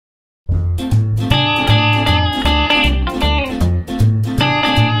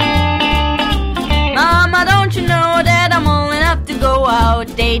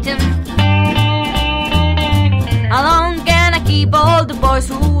Datin. How long can I keep all the boys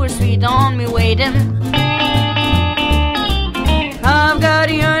who were sweet on me waiting? I've got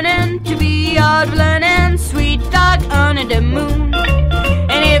a yearning to be out learning, sweet talk under the moon.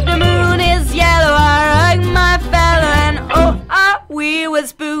 And if the moon is yellow, I hug my fellow, and we will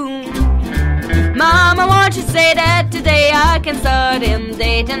spoon. Mama, won't you say that today I can start in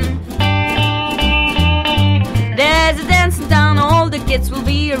Datin? There's a dance in town, all the kids will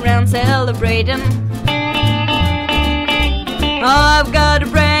be around celebrating. I've got a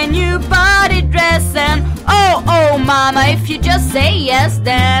brand new party dress, and oh mama, if you just say yes,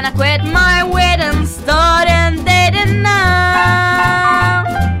 then I quit my weight and start in Datin now.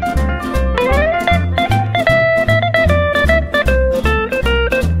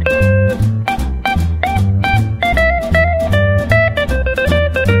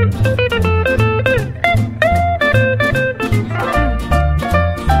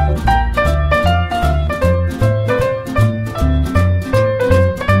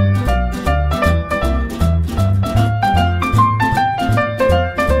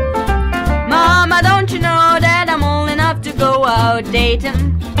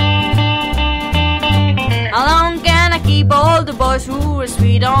 Datin. How long can I keep all the boys who were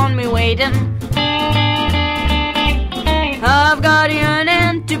sweet on me waiting? I've got a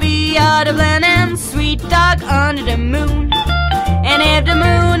yearning to be out of Lennon, sweet talk under the moon. And if the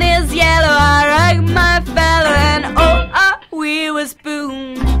moon is yellow, I hug my fellow, and we will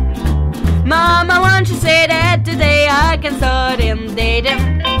spoon. Mama, won't you say that today I can start in Datin?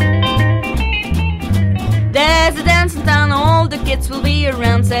 There's a dance in town, all the kids will be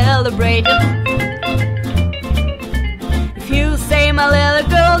around celebrating. If you say, my little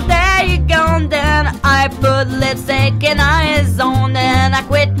girl, there you go, then I put lipstick and I